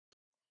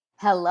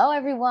Hello,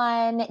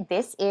 everyone.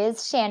 This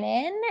is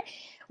Shannon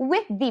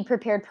with The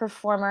Prepared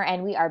Performer,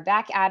 and we are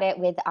back at it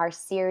with our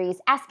series,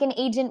 Ask an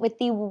Agent with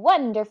the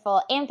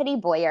wonderful Anthony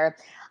Boyer.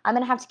 I'm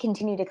going to have to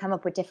continue to come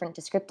up with different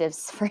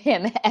descriptives for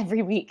him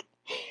every week.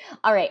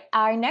 All right,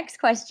 our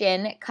next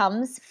question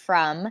comes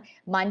from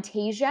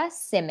Montasia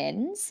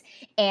Simmons,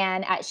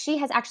 and she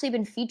has actually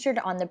been featured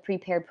on the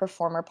Prepared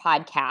Performer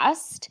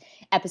podcast,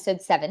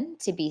 episode 7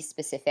 to be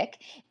specific.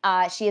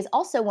 She is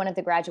also one of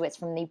the graduates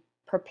from the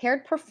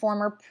Prepared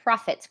Performer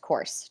Profits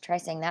course. Try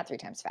saying that 3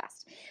 times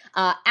fast.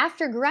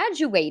 After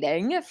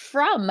graduating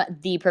from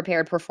the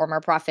Prepared Performer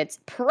Profits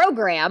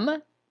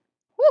program,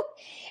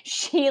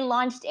 she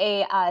launched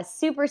a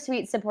super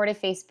sweet supportive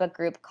Facebook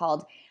group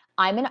called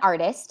I'm an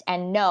Artist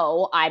and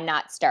No, I'm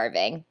Not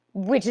Starving,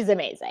 which is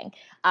amazing.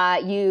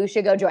 You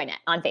should go join it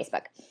on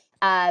Facebook.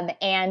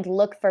 And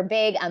look for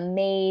big,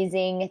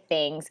 amazing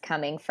things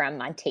coming from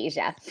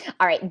Montasia.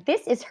 All right,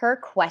 this is her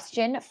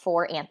question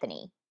for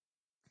Anthony.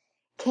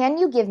 Can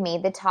you give me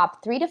the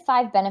top 3 to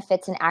 5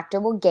 benefits an actor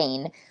will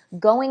gain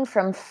going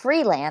from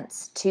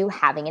freelance to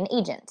having an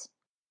agent?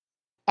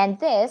 And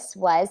this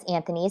was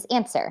Anthony's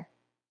answer.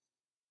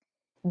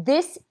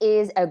 This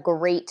is a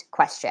great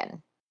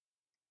question.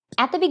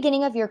 At the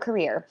beginning of your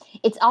career,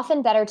 it's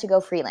often better to go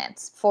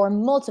freelance for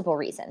multiple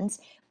reasons.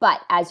 But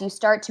as you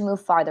start to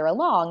move farther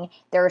along,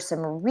 there are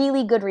some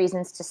really good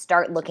reasons to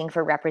start looking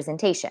for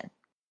representation.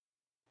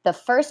 The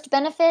first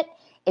benefit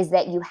is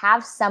that you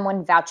have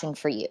someone vouching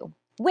for you,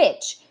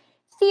 which,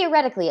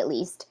 theoretically at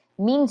least,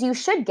 means you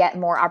should get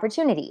more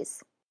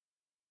opportunities.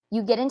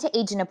 You get into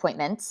agent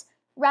appointments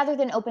rather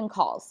than open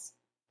calls,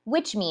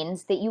 which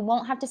means that you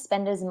won't have to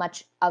spend as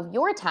much of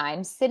your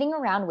time sitting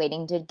around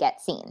waiting to get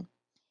seen.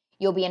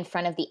 You'll be in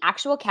front of the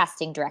actual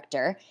casting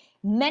director,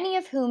 many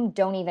of whom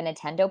don't even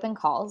attend open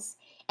calls,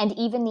 and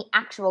even the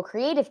actual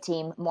creative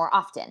team more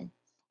often.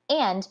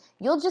 And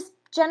you'll just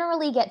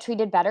generally get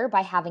treated better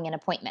by having an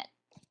appointment,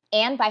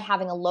 and by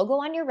having a logo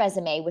on your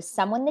resume with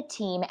someone the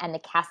team and the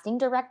casting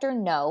director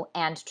know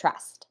and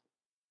trust.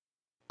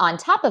 On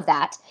top of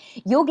that,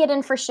 you'll get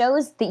in for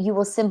shows that you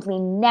will simply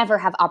never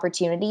have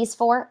opportunities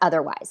for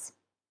otherwise.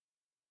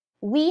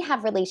 We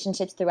have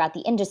relationships throughout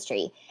the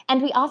industry,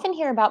 and we often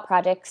hear about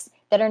projects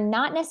that are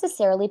not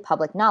necessarily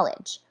public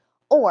knowledge,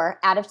 or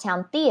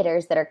out-of-town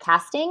theaters that are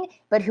casting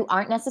but who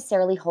aren't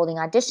necessarily holding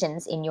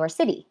auditions in your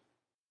city.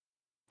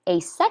 A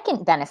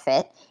second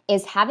benefit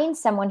is having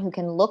someone who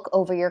can look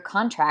over your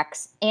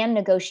contracts and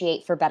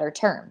negotiate for better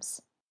terms.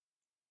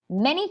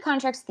 Many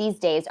contracts these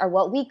days are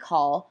what we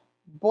call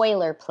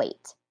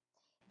boilerplate.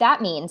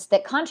 That means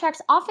that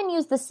contracts often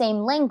use the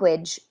same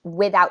language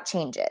without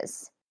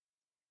changes.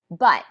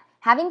 But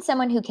having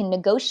someone who can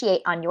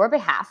negotiate on your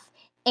behalf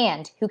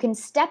and who can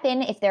step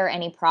in if there are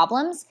any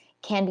problems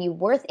can be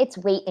worth its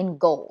weight in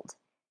gold.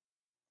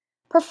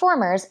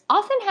 Performers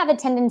often have a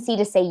tendency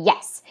to say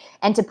yes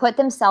and to put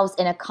themselves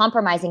in a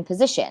compromising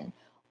position,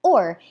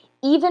 or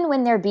even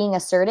when they're being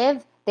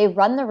assertive, they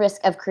run the risk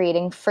of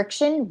creating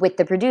friction with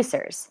the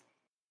producers.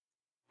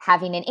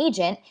 Having an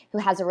agent who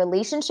has a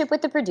relationship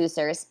with the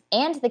producers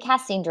and the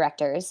casting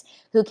directors,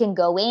 who can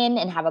go in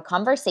and have a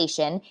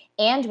conversation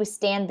and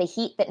withstand the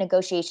heat that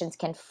negotiations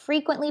can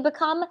frequently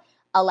become,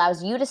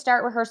 allows you to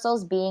start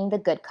rehearsals being the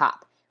good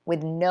cop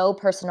with no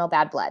personal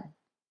bad blood.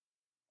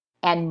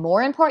 And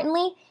more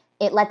importantly,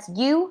 it lets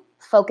you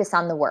focus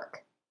on the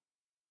work.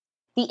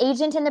 The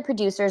agent and the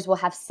producers will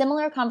have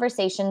similar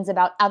conversations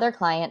about other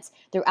clients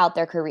throughout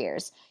their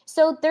careers,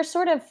 so they're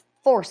sort of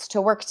forced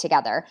to work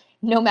together,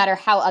 no matter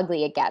how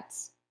ugly it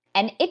gets.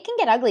 And it can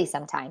get ugly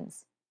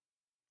sometimes.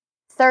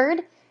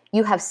 Third,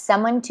 you have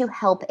someone to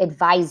help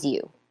advise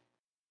you.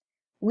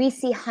 We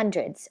see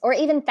hundreds or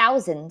even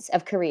thousands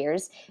of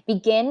careers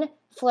begin,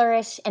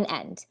 flourish, and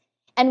end.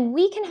 And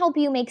we can help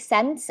you make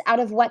sense out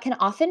of what can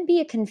often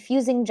be a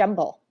confusing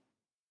jumble.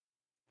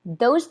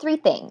 Those 3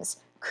 things,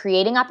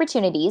 creating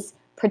opportunities,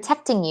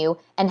 protecting you,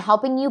 and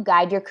helping you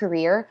guide your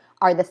career,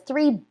 are the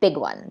 3 big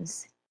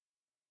ones.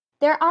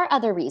 There are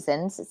other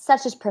reasons,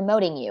 such as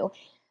promoting you,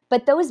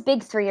 but those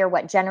big 3 are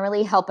what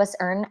generally help us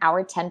earn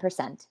our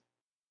 10%.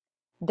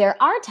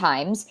 There are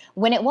times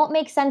when it won't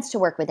make sense to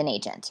work with an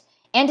agent,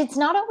 and it's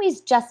not always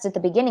just at the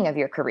beginning of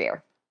your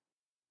career.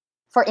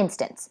 For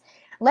instance,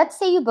 let's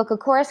say you book a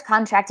chorus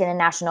contract in a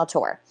national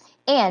tour,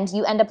 and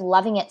you end up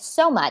loving it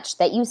so much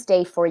that you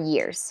stay for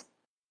years.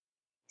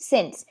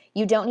 Since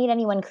you don't need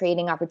anyone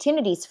creating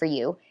opportunities for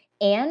you,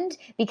 and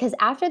because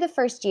after the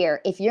first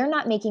year, if you're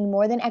not making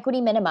more than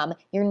equity minimum,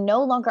 you're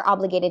no longer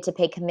obligated to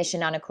pay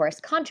commission on a chorus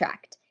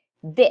contract.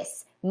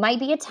 This might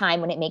be a time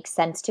when it makes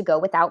sense to go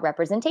without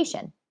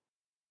representation.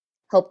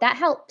 Hope that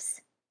helps.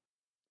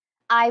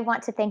 I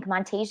want to thank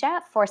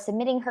Montasia for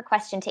submitting her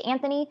question to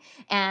Anthony.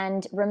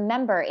 And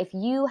remember, if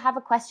you have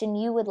a question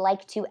you would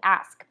like to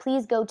ask,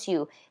 please go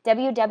to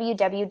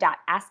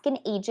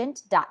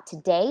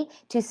www.askanagent.today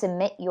to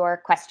submit your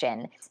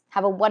question.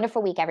 Have a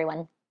wonderful week,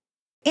 everyone.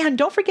 And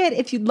don't forget,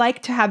 if you'd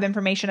like to have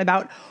information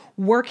about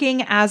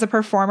working as a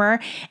performer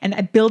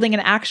and building an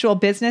actual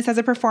business as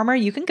a performer,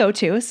 you can go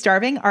to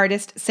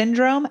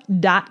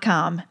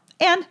starvingartistsyndrome.com.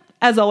 And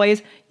As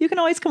always, you can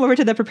always come over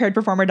to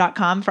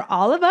thepreparedperformer.com for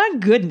all of our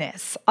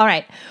goodness. All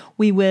right,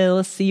 we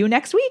will see you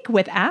next week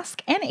with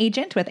Ask an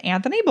Agent with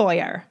Anthony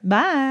Boyer.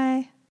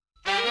 Bye.